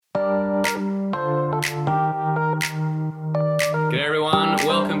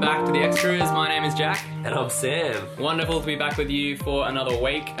to The Extras. My name is Jack. And I'm Sam. Wonderful to be back with you for another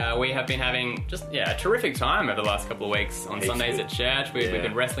week. We have been having a terrific time over the last couple of weeks on Sundays at church. We've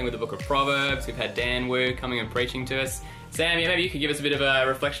been wrestling with the book of Proverbs. We've had Dan Wu coming and preaching to us. Sam, maybe you could give us a bit of a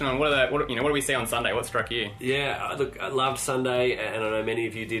reflection on what do we see on Sunday? What struck you? Yeah, look, I loved Sunday, and I know many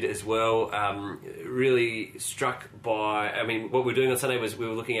of you did as well. Really struck by, what we were doing on Sunday was we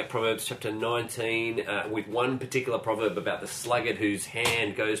were looking at Proverbs chapter 19 with one particular proverb about the sluggard whose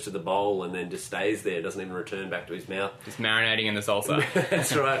hand goes to the bowl and then just stays there, doesn't even return back to his mouth. Just marinating in the salsa.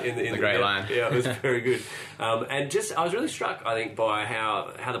 That's right. In the great line. Yeah, it was very good. And I was really struck, I think, by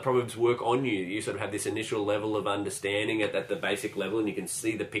how the Proverbs work on you. You sort of have this initial level of understanding at the basic level, and you can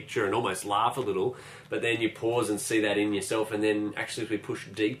see the picture and almost laugh a little, but then you pause and see that in yourself, and then actually as we push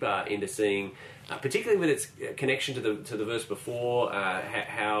deeper into seeing, particularly with its connection to the verse before,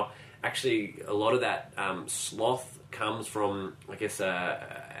 how actually a lot of that sloth comes from, I guess,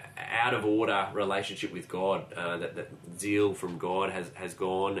 out of order relationship with God, that zeal from God has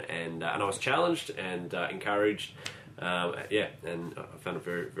gone, and I was challenged and encouraged. And I found it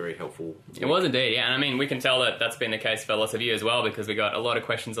very, very helpful. It was indeed, yeah. And we can tell that that's been the case for lots of you as well, because we got a lot of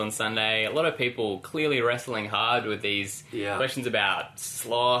questions on Sunday. A lot of people clearly wrestling hard with these questions about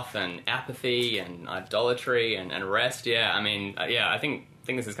sloth and apathy and idolatry and rest. I think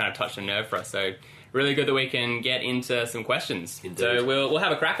this has kind of touched a nerve for us. So really good that we can get into some questions. Indeed. So we'll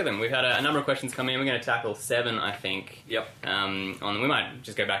have a crack at them. We've had a number of questions come in. We're going to tackle 7, I think. Yep. We might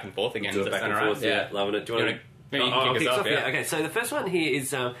just go back and forth again. Do it back and forth. Yeah, loving it. Do you want to? I'll kick us off, yeah. Okay, so the first one here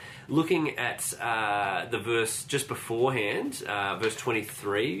is looking at the verse just beforehand, verse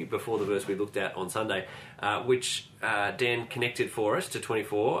 23, before the verse we looked at on Sunday, which Dan connected for us to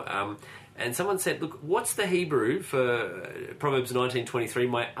 24. And someone said, look, what's the Hebrew for Proverbs 19:23?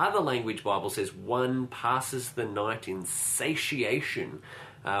 My other language Bible says, one passes the night in satiation,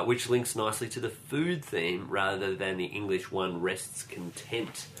 which links nicely to the food theme rather than the English one rests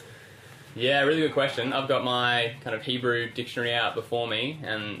content. Yeah, really good question. I've got my kind of Hebrew dictionary out before me,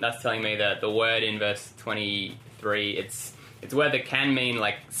 and that's telling me that the word in verse 23, it's a word that can mean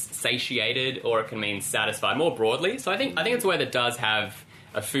like satiated, or it can mean satisfied more broadly. So I think it's a word that does have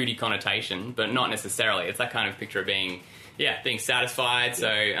a foodie connotation, but not necessarily. It's that kind of picture of being satisfied. So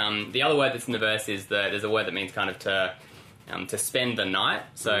the other word that's in the verse is there's a word that means kind of to spend the night.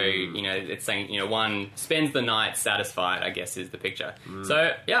 So, it's saying, one spends the night satisfied, I guess, is the picture.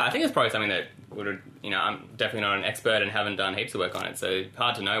 So, I think it's probably something that I'm definitely not an expert and haven't done heaps of work on it. So,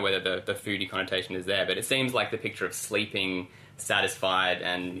 hard to know whether the foodie connotation is there. But it seems like the picture of sleeping, satisfied,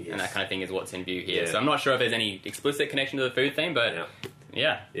 and that kind of thing is what's in view here. Yeah. So, I'm not sure if there's any explicit connection to the food theme, but...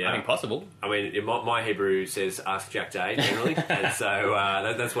 Yeah, I think possible. My Hebrew says "Ask Jack Day" generally, and so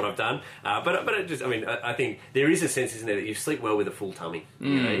that's what I've done. But it just, I think there is a sense, isn't there, that you sleep well with a full tummy.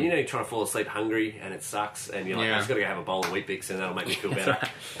 You're trying to fall asleep hungry, and it sucks, and you're like, I've just got to go have a bowl of Weet-Bix, and that'll make me feel better.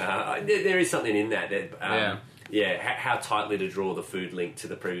 There is something in that. How tightly to draw the food link to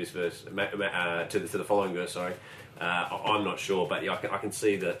the previous verse, to the following verse. Sorry. I'm not sure, but I can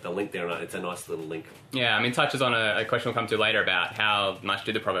see the link there, and it's a nice little link. Yeah, touches on a question we'll come to later about how much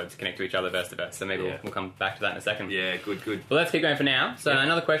do the Proverbs connect to each other verse to verse, so maybe we'll come back to that in a second. Yeah, good. Well, let's keep going for now. So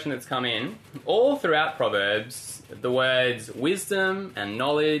another question that's come in. All throughout Proverbs, the words wisdom and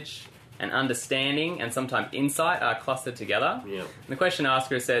knowledge and understanding and sometimes insight are clustered together. Yeah. And the question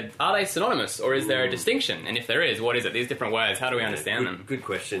asker said, are they synonymous, or is there a distinction? And if there is, what is it? These different words, how do we understand them? Good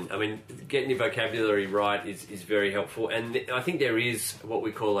question. Getting your vocabulary right is very helpful. And I think there is what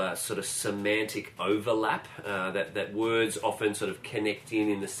we call a sort of semantic overlap, that words often sort of connect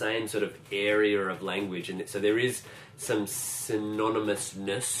in the same sort of area of language. And so there is some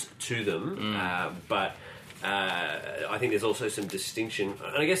synonymousness to them, but... I think there's also some distinction,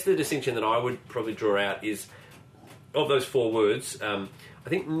 and I guess the distinction that I would probably draw out is, of those 4 words, I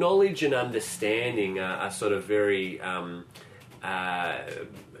think knowledge and understanding are sort of very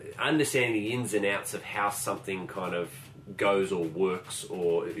understanding the ins and outs of how something kind of goes or works,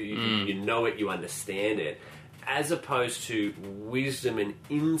 or you know it, you understand it, as opposed to wisdom and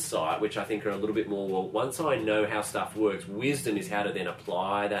insight, which I think are a little bit more, well, once I know how stuff works, wisdom is how to then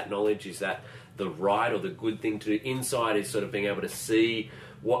apply that knowledge. Is that the right or the good thing to do? Insight is sort of being able to see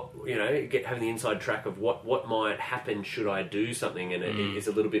what, having the inside track of what might happen should I do something, and it is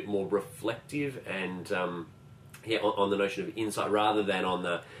a little bit more reflective and on the notion of insight rather than on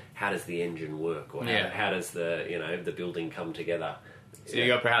the how does the engine work, or how does the building come together. So you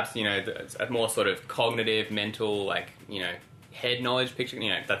got perhaps a more sort of cognitive, mental, head knowledge picture.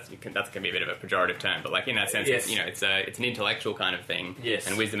 That's can be a bit of a pejorative term, but like in that sense, Yes. it's an intellectual kind of thing. Yes.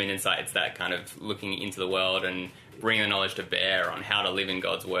 And wisdom and insight, it's that kind of looking into the world and bringing the knowledge to bear on how to live in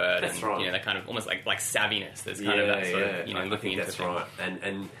God's word. That's and right. that kind of almost like savviness. There's kind of that sort of I looking think into that's things. right.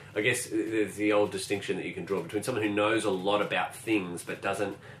 And I guess there's the old distinction that you can draw between someone who knows a lot about things but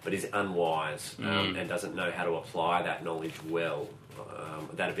is unwise and doesn't know how to apply that knowledge well.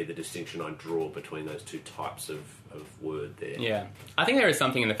 That'd be the distinction I draw between those two types of word there. Yeah. I think there is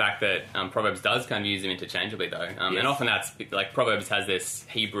something in the fact that Proverbs does kind of use them interchangeably, though. Yes. And often that's, like, Proverbs has this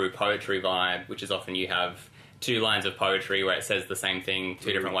Hebrew poetry vibe, which is often you have two lines of poetry where it says the same thing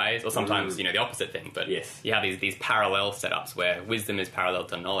two different ways, or sometimes, the opposite thing. But Yes. you have these parallel setups where wisdom is parallel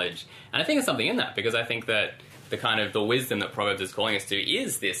to knowledge. And I think there's something in that, because I think that the wisdom that Proverbs is calling us to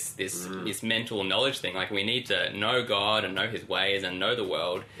is this mental knowledge thing. Like, we need to know God and know His ways and know the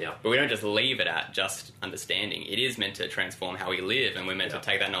world, but we don't just leave it at just understanding. It is meant to transform how we live, and we're meant to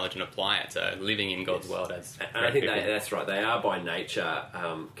take that knowledge and apply it to living in God's world as and I think that's right. They are by nature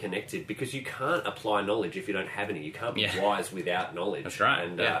connected, because you can't apply knowledge if you don't have any. You can't be wise without knowledge. That's right.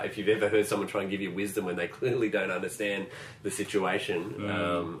 And if you've ever heard someone try and give you wisdom when they clearly don't understand the situation,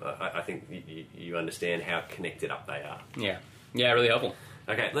 I think you understand how connected up they are. Yeah, really helpful.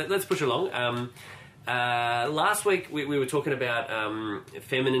 Okay, let's push along. Last week we were talking about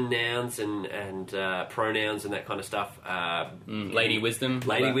feminine nouns and pronouns and that kind of stuff. Lady wisdom.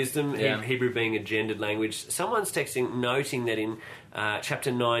 Wisdom, Hebrew being a gendered language. Someone's texting noting that in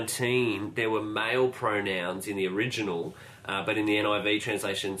chapter 19 there were male pronouns in the original, but in the NIV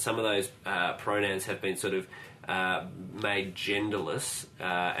translation some of those pronouns have been sort of made genderless,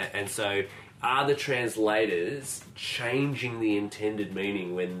 and so are the translators changing the intended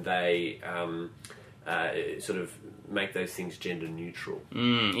meaning when they sort of make those things gender neutral?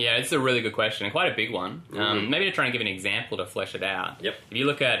 Yeah, it's a really good question, and quite a big one. Maybe to try and give an example to flesh it out. Yep. If you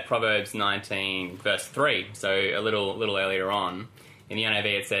look at Proverbs 19, verse 3, so a little earlier on, in the NIV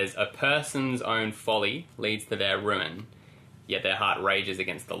it says, "A person's own folly leads to their ruin, yet their heart rages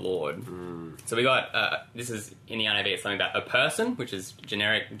against the Lord." So we got, this is, in the NIV, it's something about a person, which is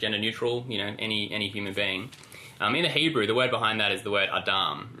generic, gender neutral, any human being. In the Hebrew, the word behind that is the word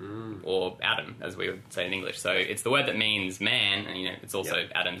Adam, or Adam, as we would say in English. So it's the word that means man, and it's also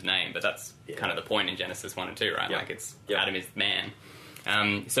Adam's name, but that's kind of the point in Genesis 1 and 2, right? Like, Adam is man.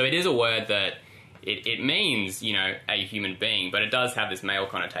 So it is a word that it means, a human being, but it does have this male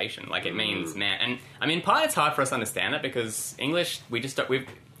connotation. Like, it means man. And, I mean, partly it's hard for us to understand that, because English,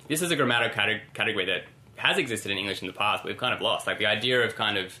 this is a grammatical category that has existed in English in the past, but we've kind of lost. Like, the idea of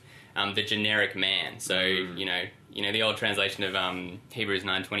kind of the generic man. So, the old translation of Hebrews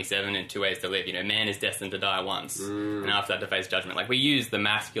 9:27 and 2 ways to live, man is destined to die once, and after that to face judgment. Like, we use the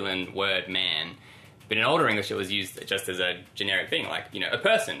masculine word man, but in older English it was used just as a generic thing. Like, a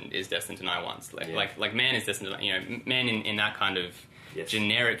person is destined to die once. Like man is destined to, man in that kind of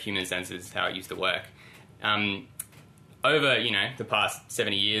generic human sense is how it used to work. Over, the past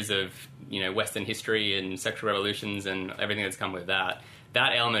 70 years of, Western history and sexual revolutions and everything that's come with that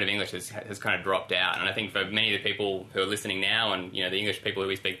element of English has kind of dropped out. And I think for many of the people who are listening now, and, the English people who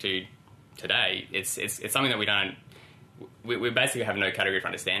we speak to today, it's something that we basically have no category for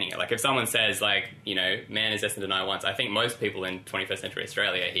understanding it. Like, if someone says, like, man is destined to die once, I think most people in 21st century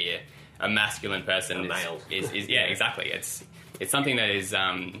Australia hear a masculine person male. is exactly. It's something that is,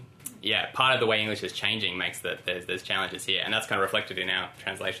 part of the way English is changing makes that there's challenges here, and that's kind of reflected in our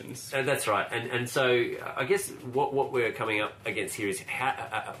translations. That's right, and so I guess what we're coming up against here is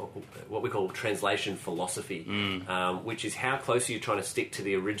what we call translation philosophy, which is how close are you trying to stick to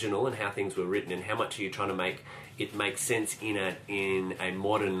the original and how things were written, and how much are you trying to make it make sense in a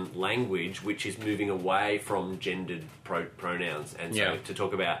modern language which is moving away from gendered pronouns, and so to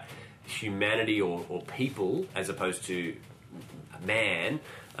talk about humanity or people as opposed to man.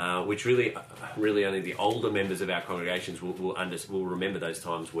 Which really only the older members of our congregations will remember those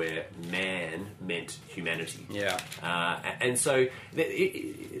times where man meant humanity. And so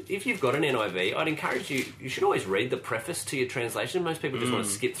if you've got an NIV, I'd encourage you should always read the preface to your translation. Most people just want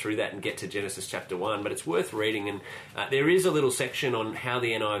to skip through that and get to Genesis chapter 1, but it's worth reading, and there is a little section on how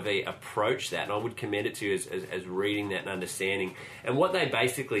the NIV approach that, and I would commend it to you as reading that and understanding. And what they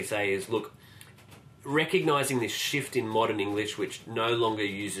basically say is, look, recognising this shift in modern English, which no longer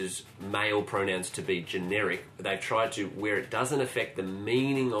uses male pronouns to be generic, they've tried to, where it doesn't affect the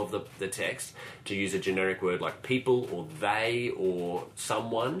meaning of the text, to use a generic word like people or they or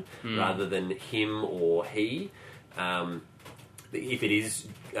someone rather than him or he. If it is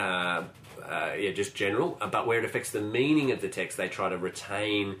just general, but where it affects the meaning of the text, they try to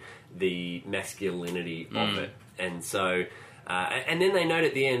retain the masculinity of it. And so And then they note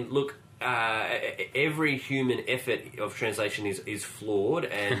at the end, look, every human effort of translation is flawed,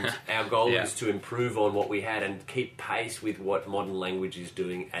 and our goal is to improve on what we had and keep pace with what modern language is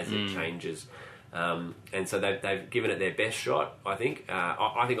doing as it changes. And so they've given it their best shot, I think.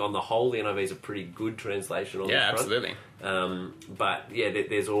 I think on the whole, the NIV is a pretty good translation on this front. Absolutely. But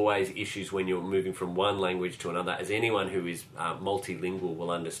there's always issues when you're moving from one language to another. As anyone who is multilingual will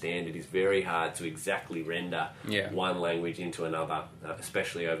understand, it is very hard to exactly render one language into another,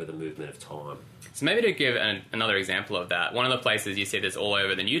 especially over the movement of time. So maybe to give another example of that, one of the places you see this all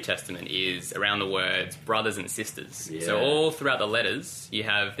over the New Testament is around the words brothers and sisters. Yeah. So all throughout the letters, you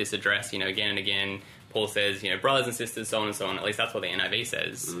have this address, again and again. Paul says, brothers and sisters, so on and so on. At least that's what the NIV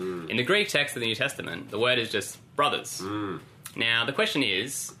says. In the Greek text of the New Testament, the word is just brothers. Now, the question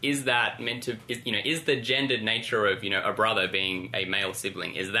is that meant to, is the gendered nature of, a brother being a male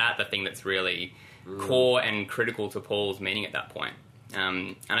sibling, is that the thing that's really core and critical to Paul's meaning at that point?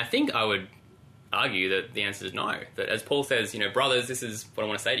 And I think I would argue that the answer is no. That as Paul says, brothers, this is what I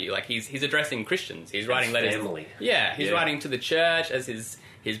want to say to you. Like, he's addressing Christians. He's writing letters. Family. Yeah, he's writing to the church as his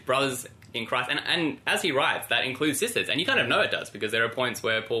brothers in Christ. And as he writes, that includes sisters. And you kind of know it does, because there are points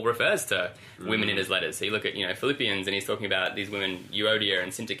where Paul refers to women in his letters. So you look at, Philippians, and he's talking about these women, Euodia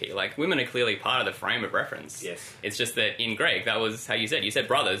and Syntyche. Like, women are clearly part of the frame of reference. Yes. It's just that in Greek, that was how you said. You said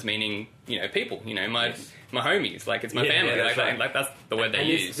brothers, meaning, people. My homies. Like, it's my family. That's right. Like, that's the word they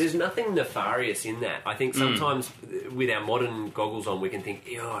use. There's nothing nefarious in that. I think sometimes with our modern goggles on, we can think,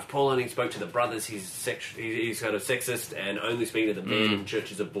 if Paul only spoke to the brothers, he's sort of sexist and only speaking to the men in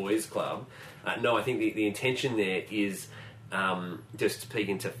church as a boys' club. No, I think the intention there is just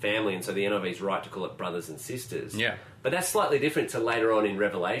speaking to family, and so the NIV is right to call it brothers and sisters. Yeah. But that's slightly different to later on in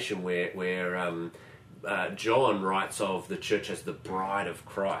Revelation, where John writes of the church as the bride of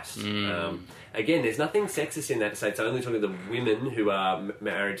Christ. Again, there's nothing sexist in that to say it's only talking to the women who are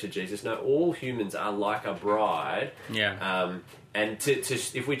married to Jesus. No, all humans are like a bride. Yeah. And to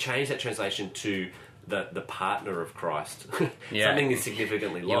if we change that translation to the partner of Christ, something is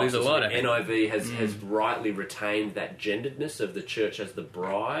significantly lost. You lose a lot, NIV has rightly retained that genderedness of the church as the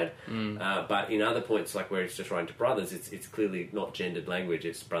bride, but in other points, like where it's just writing to brothers, it's clearly not gendered language,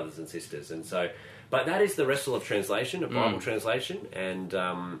 it's brothers and sisters. And so, but that is the wrestle of translation, of Bible translation, and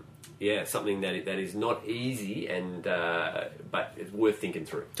something that is not easy, and but it's worth thinking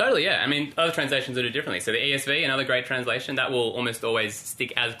through. Totally, yeah. I mean, other translations will do differently. So the ESV, another great translation, that will almost always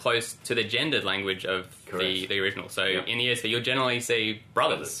stick as close to the gendered language of the original. So in the ESV, you'll generally see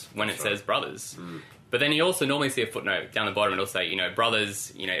brothers when it says brothers. But then you also normally see a footnote down the bottom. It'll say,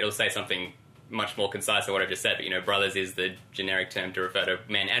 brothers, it'll say something much more concise than what I've just said. But, brothers is the generic term to refer to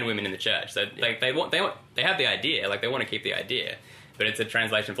men and women in the church. So they have the idea, like they want to keep the idea. But it's a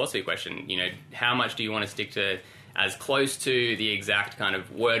translation philosophy question. How much do you want to stick to as close to the exact kind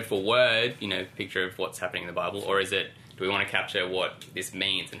of word for word, picture of what's happening in the Bible, or is it, do we want to capture what this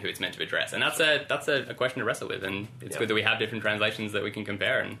means and who it's meant to address? And that's a question to wrestle with, and it's good that we have different translations that we can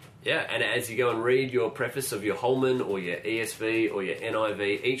compare. And as you go and read your preface of your Holman or your ESV or your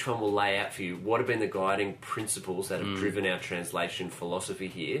NIV, each one will lay out for you what have been the guiding principles that have driven our translation philosophy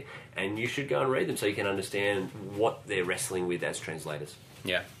here, and you should go and read them so you can understand what they're wrestling with as translators.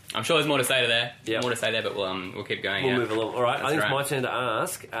 Yeah. I'm sure there's more to say there. More to say there, but we'll keep going. We'll move along. All right, I think it's my turn to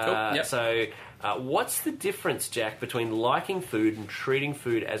ask. Cool. Yep. So, what's the difference, Jack, between liking food and treating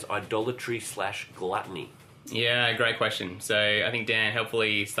food as idolatry/gluttony? Yeah, great question. So I think Dan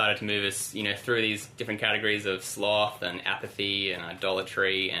helpfully started to move us, through these different categories of sloth and apathy and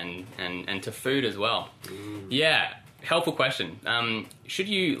idolatry and to food as well. Yeah. Helpful question. Should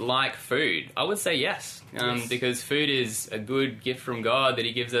you like food? I would say yes, because food is a good gift from God that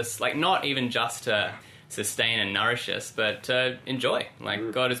He gives us, like not even just to sustain and nourish us, but to enjoy.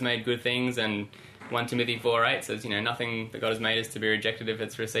 Like God has made good things, and 1 Timothy 4:8 says, nothing that God has made is to be rejected if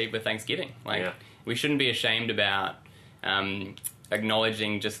it's received with thanksgiving. We shouldn't be ashamed about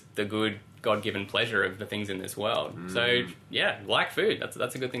acknowledging just the good God-given pleasure of the things in this world. So like food.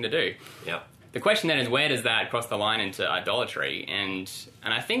 That's a good thing to do. Yeah. The question then is, where does that cross the line into idolatry? And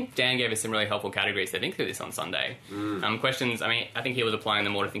I think Dan gave us some really helpful categories to think through this on Sunday. Questions, I think he was applying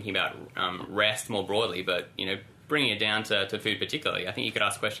them more to thinking about rest more broadly, but, bringing it down to food particularly. I think you could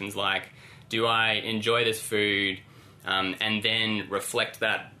ask questions like, do I enjoy this food and then reflect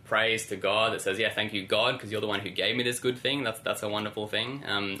that praise to God that says, thank you, God, because you're the one who gave me this good thing. That's a wonderful thing.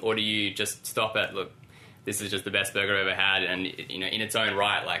 Or do you just stop at, look, this is just the best burger I've ever had, and, in its own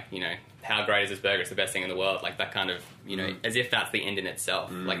right, how great is this burger? It's the best thing in the world. Like that kind of, as if that's the end in itself.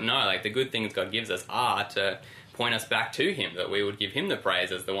 Like, no, the good things God gives us are to point us back to him, that we would give him the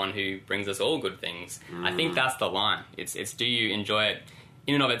praise as the one who brings us all good things. I think that's the line. It's do you enjoy it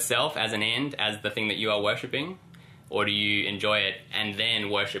in and of itself as an end, as the thing that you are worshipping, or do you enjoy it and then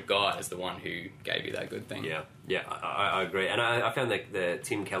worship God as the one who gave you that good thing? Yeah, I agree. And I found that the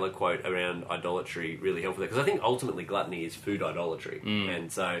Tim Keller quote around idolatry really helpful there, because I think ultimately gluttony is food idolatry.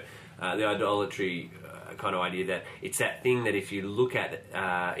 And so the idolatry kind of idea that it's that thing that if you look at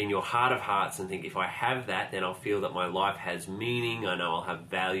in your heart of hearts and think, if I have that, then I'll feel that my life has meaning, I know I'll have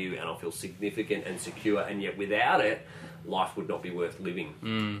value, and I'll feel significant and secure, and yet without it, life would not be worth living.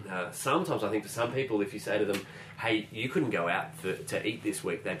 Sometimes I think for some people, if you say to them, hey, you couldn't go out to eat this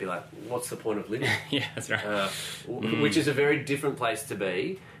week, they'd be like, what's the point of living? Yeah, that's right. Which is a very different place to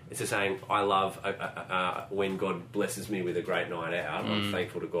be. It's just saying, I love when God blesses me with a great night out. I'm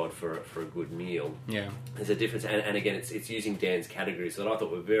thankful to God for a good meal. Yeah, there's a difference, and again, it's using Dan's categories that I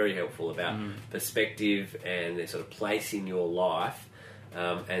thought were very helpful about perspective and their sort of place in your life.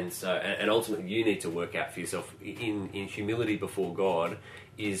 And ultimately, you need to work out for yourself in humility before God: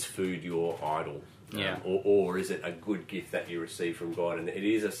 is food your idol? Or is it a good gift that you receive from God? And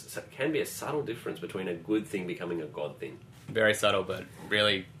it can be a subtle difference between a good thing becoming a God thing. Very subtle, but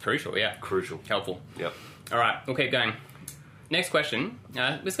really crucial. Yeah, crucial, helpful. Yep. All right, we'll keep going. Next question.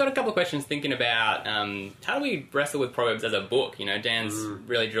 We've got a couple of questions thinking about how do we wrestle with Proverbs as a book? You know, Dan's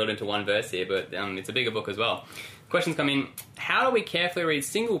really drilled into one verse here, but it's a bigger book as well. Questions come in. How do we carefully read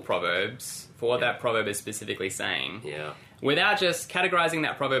single proverbs for what that proverb is specifically saying? Yeah. Without just categorizing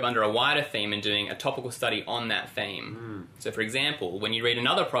that proverb under a wider theme and doing a topical study on that theme. So, for example, when you read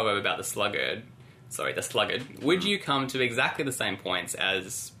another proverb about the sluggard, would you come to exactly the same points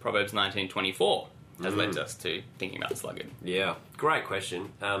as Proverbs 19:24 has led us to thinking about the sluggard? Yeah, great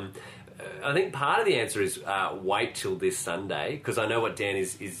question. I think part of the answer is wait till this Sunday, because I know what Dan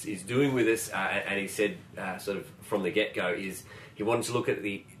is doing with us, and he said sort of from the get-go is he wanted to look at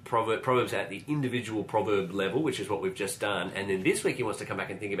the Proverbs at the individual proverb level, which is what we've just done, and then this week he wants to come back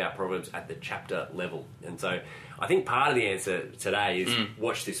and think about Proverbs at the chapter level. And so I think part of the answer today is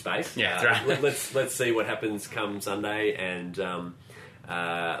watch this space. Yeah, that's right. Let's see what happens come Sunday, and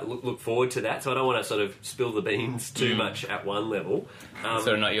look forward to that. So I don't want to sort of spill the beans too much at one level.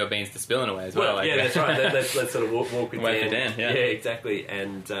 Sort of not your beans to spill in a way as well. Yeah, that's right. Let's sort of walk with Dan. Yeah, exactly.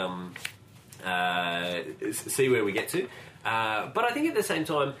 And see where we get to. But I think at the same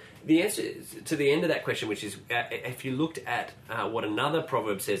time, the answer to the end of that question, which is if you looked at what another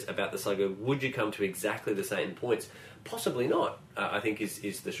proverb says about the sluggard, would you come to exactly the same points? Possibly not, I think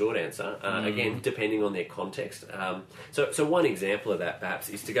is the short answer. Again, depending on their context. So one example of that, perhaps,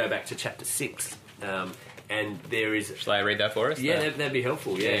 is to go back to chapter 6. And there is... Shall I read that for us? Yeah, that'd be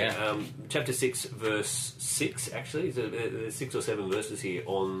helpful, yeah. Chapter 6, verse 6, actually. There's 6 or 7 verses here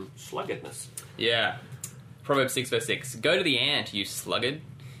on sluggardness. Yeah. Proverbs 6, verse 6. Go to the ant, you sluggard.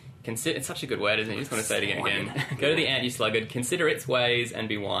 It's such a good word, isn't it? You just want to say it again. Go to the ant, you sluggard. Consider its ways and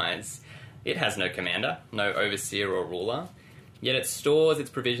be wise. It has no commander, no overseer or ruler. Yet it stores its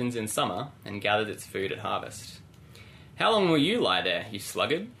provisions in summer and gathers its food at harvest. How long will you lie there, you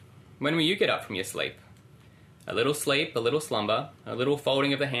sluggard? When will you get up from your sleep? A little sleep, a little slumber, a little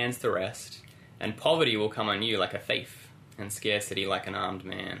folding of the hands to rest, and poverty will come on you like a thief, and scarcity like an armed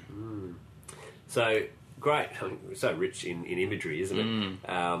man. So... great. So rich in imagery, isn't it?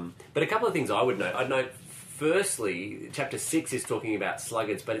 But a couple of things I would note. I'd note, firstly, chapter 6 is talking about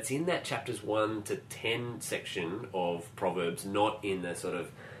sluggards, but it's in that chapters 1 to 10 section of Proverbs, not in the sort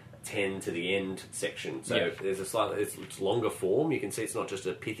of 10 to the end section. So there's a slightly it's longer form. You can see it's not just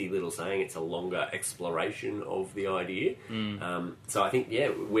a pithy little saying, it's a longer exploration of the idea. So I think,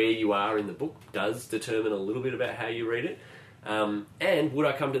 where you are in the book does determine a little bit about how you read it. And would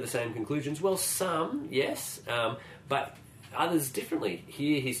I come to the same conclusions? Well, some, yes, but others differently.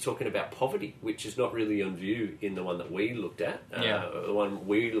 Here he's talking about poverty, which is not really on view in the one that we looked at. The one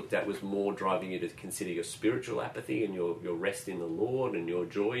we looked at was more driving you to consider your spiritual apathy and your rest in the Lord and your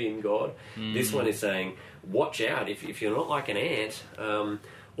joy in God. This one is saying, watch out, if you're not like an ant,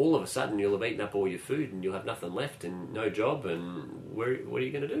 all of a sudden you'll have eaten up all your food and you'll have nothing left and no job, and what are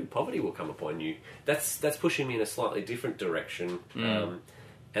you going to do? Poverty will come upon you. That's pushing me in a slightly different direction, and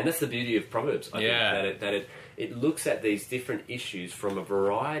that's the beauty of Proverbs. I think that it looks at these different issues from a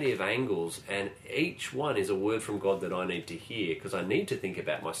variety of angles, and each one is a word from God that I need to hear, because I need to think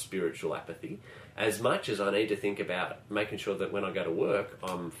about my spiritual apathy as much as I need to think about making sure that when I go to work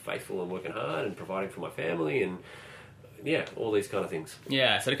I'm faithful and working hard and providing for my family and all these kind of things.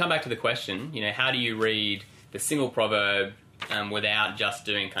 Yeah, so to come back to the question, how do you read the single proverb without just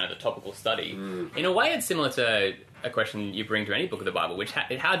doing kind of a topical study? In a way, it's similar to a question you bring to any book of the Bible, which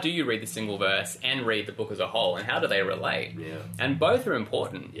how do you read the single verse and read the book as a whole, and how do they relate? Yeah. And both are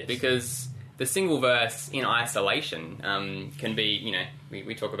important, Yes. because the single verse in isolation can be, you know,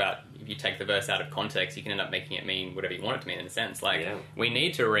 we talk about if you take the verse out of context, you can end up making it mean whatever you want it to mean, in a sense. Like, we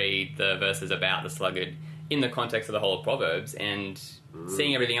need to read the verses about the sluggard in the context of the whole of Proverbs, and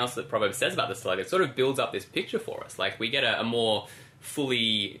seeing everything else that Proverbs says about the sluggard sort of builds up this picture for us. Like, we get a more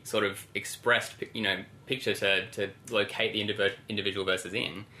fully sort of expressed, you know, picture to locate the individual verses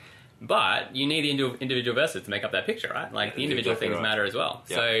in. But you need the individual verses to make up that picture, right? Like, the individual things matter as well.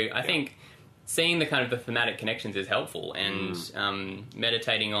 Yeah. So I think seeing the kind of the thematic connections is helpful, and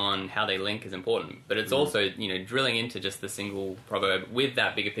meditating on how they link is important. But it's also, you know, drilling into just the single proverb with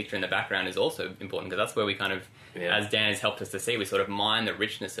that bigger picture in the background is also important, because that's where we kind of, as Dan has helped us to see, we sort of mine the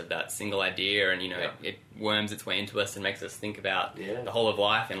richness of that single idea, and, you know, it worms its way into us and makes us think about the whole of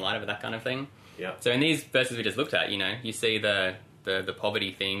life in light of that kind of thing. Yeah. So in these verses we just looked at, you know, you see the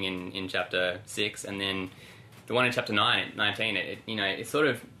poverty thing in chapter 6, and then the one in chapter 19, you know, it sort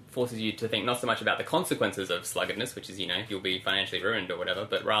of forces you to think not so much about the consequences of sluggardness, which is, you know, you'll be financially ruined or whatever,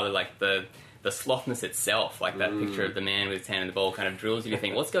 but rather like the slothness itself, like that picture of the man with his hand in the bowl kind of drills you to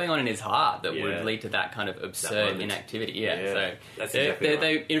think, what's going on in his heart that would lead to that kind of absurd inactivity? So that's exactly right.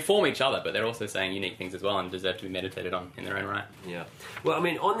 They inform each other, but they're also saying unique things as well and deserve to be meditated on in their own right. Yeah. Well, I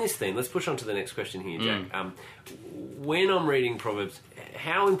mean, on this theme, let's push on to the next question here, Jack. When I'm reading Proverbs,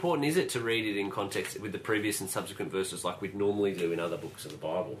 how important is it to read it in context with the previous and subsequent verses like we'd normally do in other books of the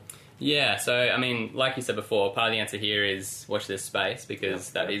Bible? Yeah, so, I mean, like you said before, part of the answer here is watch this space,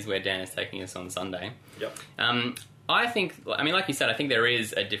 because that is where Dan is taking us on Sunday. Yep. I think, I mean, like you said, I think there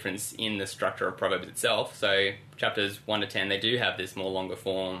is a difference in the structure of Proverbs itself. So chapters 1 to 10, they do have this more longer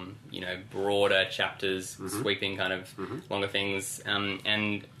form, you know, broader chapters, sweeping kind of longer things.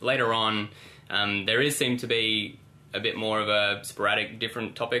 And later on, there seem to be a bit more of a sporadic,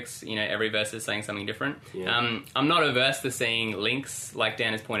 different topics. You know, every verse is saying something different. Yeah. I'm not averse to seeing links, like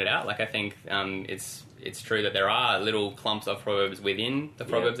Dan has pointed out. Like, I think it's true that there are little clumps of Proverbs within the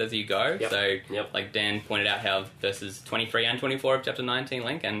Proverbs as you go. Yep. So, like Dan pointed out how verses 23 and 24 of chapter 19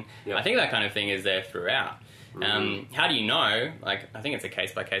 link, and I think that kind of thing is there throughout. How do you know? Like, I think it's a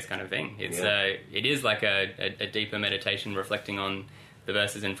case-by-case kind of thing. It is like a deeper meditation reflecting on the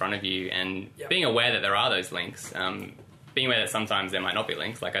verses in front of you, and being aware that there are those links, being aware that sometimes there might not be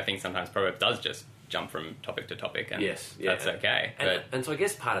links. Like, I think sometimes Proverbs does just jump from topic to topic, and that's okay. And so I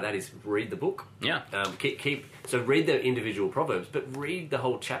guess part of that is read the book. Yeah. So read the individual Proverbs, but read the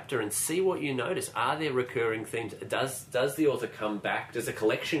whole chapter and see what you notice. Are there recurring themes? Does the author come back? Does the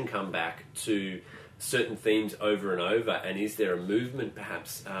collection come back to certain themes over and over? And is there a movement,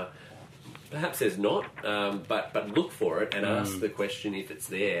 perhaps? Perhaps there's not, but look for it and ask the question if it's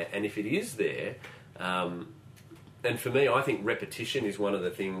there. And if it is there, and for me, I think repetition is one of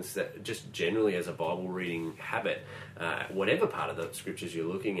the things that just generally as a Bible reading habit, whatever part of the scriptures you're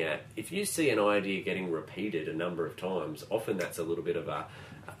looking at, if you see an idea getting repeated a number of times, often that's a little bit of a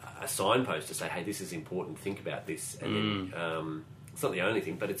signpost to say, hey, this is important, think about this. And then, it's not the only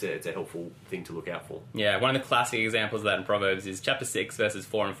thing, but it's a helpful thing to look out for. Yeah, one of the classic examples of that in Proverbs is chapter 6, verses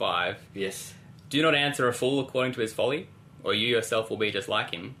 4 and 5. Yes. Do not answer a fool according to his folly, or you yourself will be just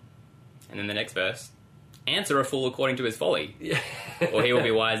like him. And then the next verse, answer a fool according to his folly, or he will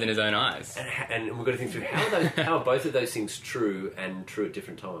be wise in his own eyes. And we've got to think through how are both of those things true and true at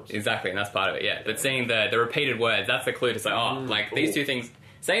different times. Exactly, and that's part of it, But seeing the repeated words, that's the clue to say, these two things,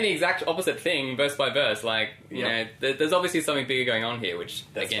 saying the exact opposite thing verse by verse, like, you know, there's obviously something bigger going on here, which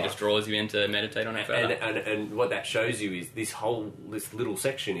just draws you in to meditate on it further. And what that shows you is this little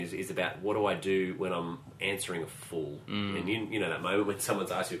section is about what do I do when I'm answering a fool. And you know that moment when someone's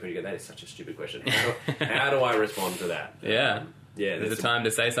asked you a question, you go, that is such a stupid question. How do I respond to that? There's a time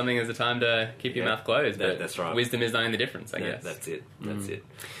to say something, there's a time to keep your mouth closed. But that's right. Wisdom is knowing the difference, I guess. That's it. That's it.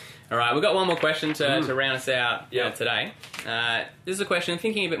 All right, we've got one more question to round us out today. This is a question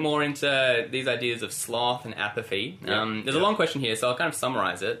thinking a bit more into these ideas of sloth and apathy. There's a long question here, so I'll kind of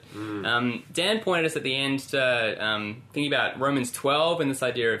summarize it. Dan pointed us at the end to thinking about Romans 12 and this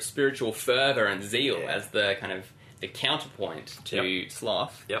idea of spiritual fervour and zeal as the kind of the counterpoint to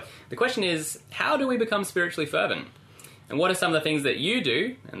sloth. The question is, how do we become spiritually fervent? And what are some of the things that you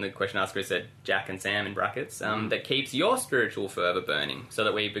do, and the question asker said Jack and Sam in brackets, that keeps your spiritual fervour burning so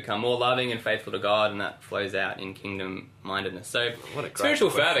that we become more loving and faithful to God, and that flows out in kingdom-mindedness. So spiritual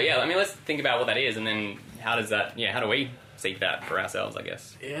fervour, I mean, let's think about what that is, and then how does that, how do we seek that for ourselves, I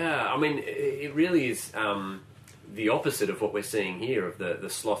guess? Yeah, I mean, it really is the opposite of what we're seeing here of the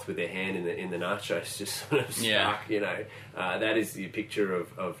sloth with their hand in the nachos just sort of stuck, you know. That is the picture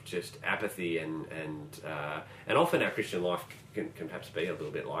of just apathy and often our Christian life can perhaps be a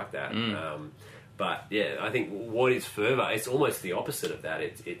little bit like that. But yeah, I think what is fervour, it's almost the opposite of that.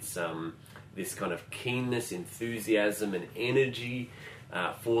 It's this kind of keenness, enthusiasm and energy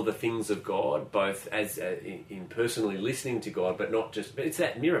for the things of God, both as in personally listening to God, but not just. But it's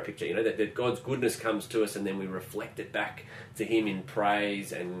that mirror picture, you know, that God's goodness comes to us, and then we reflect it back to Him in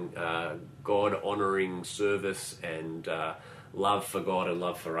praise and God honouring service and love for God and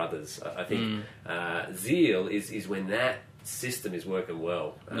love for others. I think zeal is when that system is working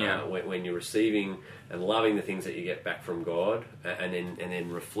well. When you're receiving and loving the things that you get back from God, and then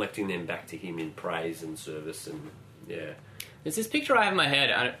reflecting them back to Him in praise and service, and There's this picture I have in my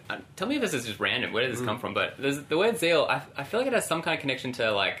head. Tell me if this is just random. Where did this come from? But there's the word zeal. I feel like it has some kind of connection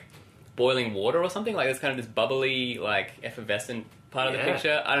to like boiling water or something. Like there's kind of this bubbly, like effervescent part of the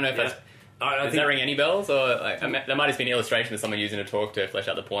picture. I don't know if that's. Does that ring any bells? Or like, that might just be an illustration of someone using a talk to flesh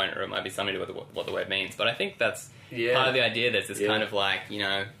out the point, or it might be something to do with what the word means. But I think that's part of the idea. There's this kind of like,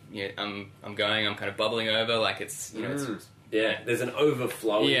 I'm kind of bubbling over, like it's, it's... There's an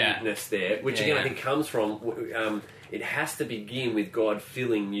overflowingness there, which again I think comes from... it has to begin with God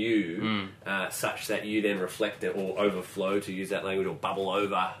filling you such that you then reflect it or overflow, to use that language, or bubble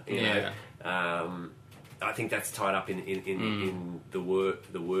over, you know. I think that's tied up in the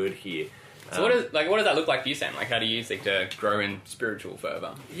word here. So what does that look like for you, Sam? Like, how do you seek to grow in spiritual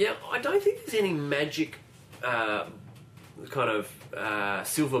fervour? Yeah, I don't think there's any magic kind of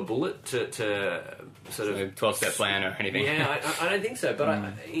silver bullet to sort of 12-step plan or anything. Yeah, I don't think so.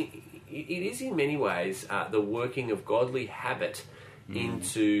 But it is in many ways the working of godly habit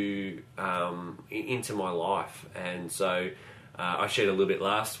into my life, and so. I shared a little bit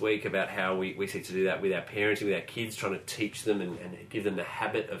last week about how we seek to do that with our parenting, with our kids, trying to teach them and give them the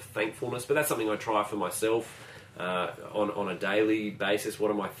habit of thankfulness. But that's something I try for myself on a daily basis. What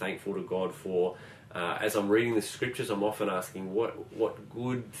am I thankful to God for? As I'm reading the scriptures, I'm often asking, what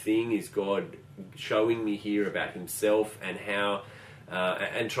good thing is God showing me here about Himself, and how,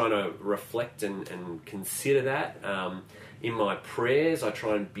 and trying to reflect and consider that. In my prayers, I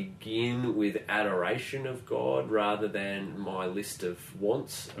try and begin with adoration of God rather than my list of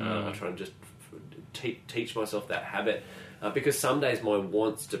wants. I try and just teach myself that habit, because some days my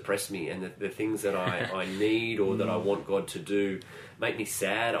wants depress me, and the things that I need or that I want God to do make me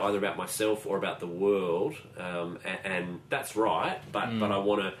sad, either about myself or about the world. And that's right, but I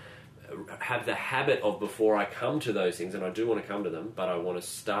want to have the habit of, before I come to those things, and I do want to come to them, but I want to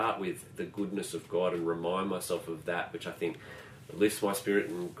start with the goodness of God and remind myself of that, which I think lifts my spirit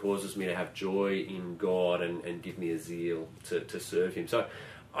and causes me to have joy in God and give me a zeal to serve Him. So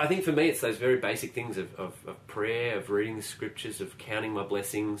I think for me it's those very basic things of prayer, of reading the scriptures, of counting my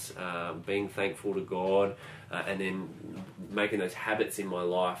blessings, being thankful to God, and then making those habits in my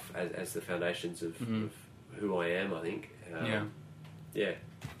life as the foundations of who I am, I think.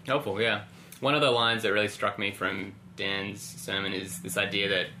 Helpful, yeah. One of the lines that really struck me from Dan's sermon is this idea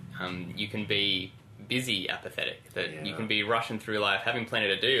that you can be busy apathetic, that you can be rushing through life, having plenty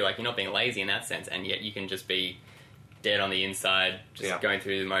to do, like you're not being lazy in that sense, and yet you can just be dead on the inside, just going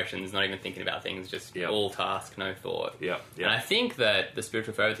through the motions, not even thinking about things, just all task, no thought. And I think that the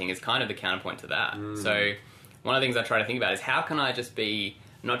spiritual fervour thing is kind of the counterpoint to that. So one of the things I try to think about is, how can I just be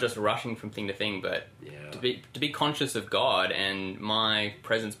not just rushing from thing to thing, but to be conscious of God and my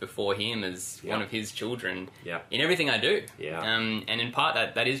presence before Him as one of His children in everything I do. And in part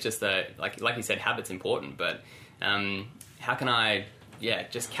that is just like you said, habit's important, but how can I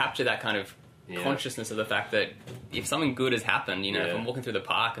just capture that kind of consciousness of the fact that if something good has happened, if I'm walking through the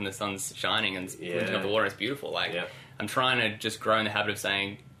park and the sun's shining and glinting off the water, it's beautiful. Like I'm trying to just grow in the habit of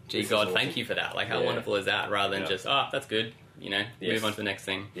saying, gee, God, awesome. Thank you for that. Like, how wonderful is that? Rather than just, that's good. Move on to the next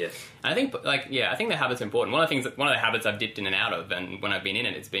thing. And I think, I think the habit's important. One of the habits I've dipped in and out of, and when I've been in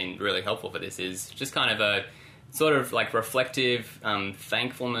it, it's been really helpful for this, is just kind of a sort of like reflective,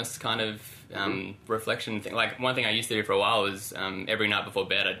 thankfulness kind of reflection thing. Like, one thing I used to do for a while was every night before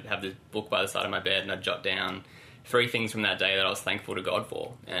bed, I'd have this book by the side of my bed and I'd jot down 3 things from that day that I was thankful to God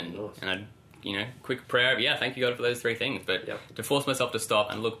for. And I'd, quick prayer, thank you God for those 3 things, but to force myself to stop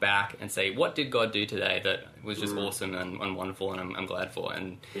and look back and say, what did God do today that was just awesome and wonderful, and I'm glad for,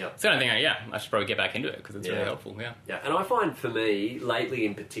 and it's the kind of thing I should probably get back into it, because it's really helpful. And I find for me lately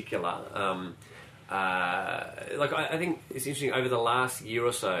in particular, I think it's interesting. Over the last year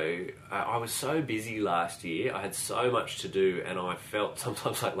or so, I was so busy last year. I had so much to do, and I felt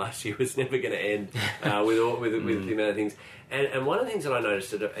sometimes like last year was never going to end with the amount of things. And one of the things that I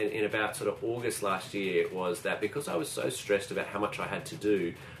noticed in about sort of August last year was that because I was so stressed about how much I had to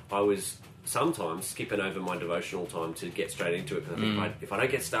do, I was sometimes skipping over my devotional time to get straight into it. Because I think if I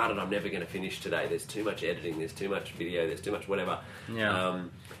don't get started, I'm never going to finish today. There's too much editing, there's too much video, there's too much whatever. Yeah.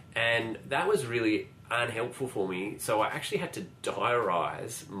 And that was really unhelpful for me. So I actually had to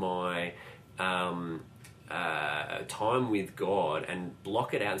diarise my time with God and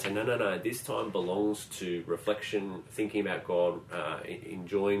block it out and say, no, this time belongs to reflection, thinking about God,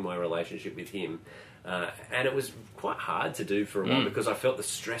 enjoying my relationship with Him. And it was quite hard to do for a while because I felt the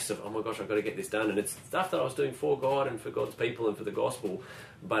stress of, oh my gosh, I've got to get this done. And it's stuff that I was doing for God and for God's people and for the gospel,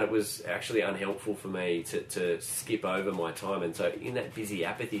 but it was actually unhelpful for me to skip over my time. And so in that busy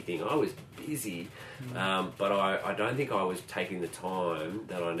apathy thing, I was busy, but I don't think I was taking the time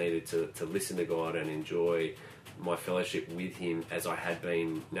that I needed to listen to God and enjoy my fellowship with Him as I had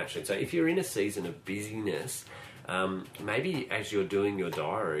been naturally. So if you're in a season of busyness, maybe as you're doing your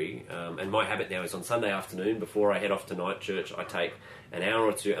diary, and my habit now is on Sunday afternoon before I head off to night church, I take an hour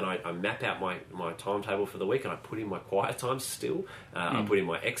or two and I map out my timetable for the week, and I put in my quiet time still, I put in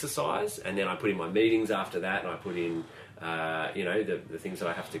my exercise, and then I put in my meetings after that, and I put in the things that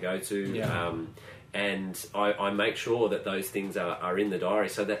I have to go to, and I make sure that those things are in the diary,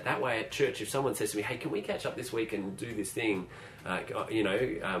 so that way at church, if someone says to me, hey, can we catch up this week and do this thing, I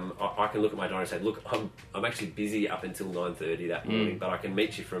can look at my diary and say, look, I'm actually busy up until 9:30 that morning, but I can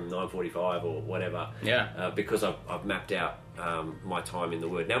meet you from 9:45 or whatever, because I've mapped out my time in the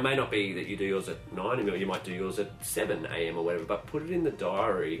Word. Now, it may not be that you do yours at 9, you might do yours at 7 a.m. or whatever, but put it in the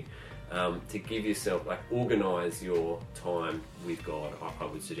diary to give yourself, organise your time with God, I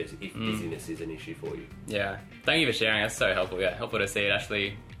would suggest, if busyness is an issue for you. Yeah. Thank you for sharing. That's so helpful. Yeah, helpful to see it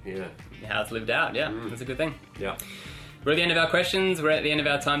actually, how it's lived out. Yeah, that's a good thing. Yeah. We're at the end of our questions. We're at the end of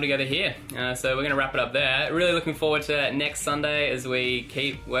our time together here. So we're going to wrap it up there. Really looking forward to next Sunday as we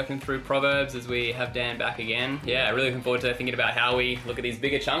keep working through Proverbs, as we have Dan back again. Yeah, really looking forward to thinking about how we look at these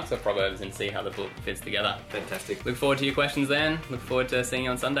bigger chunks of Proverbs and see how the book fits together. Fantastic. Look forward to your questions then. Look forward to seeing you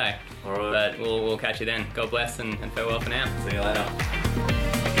on Sunday. All right. But we'll catch you then. God bless and farewell for now. See you later.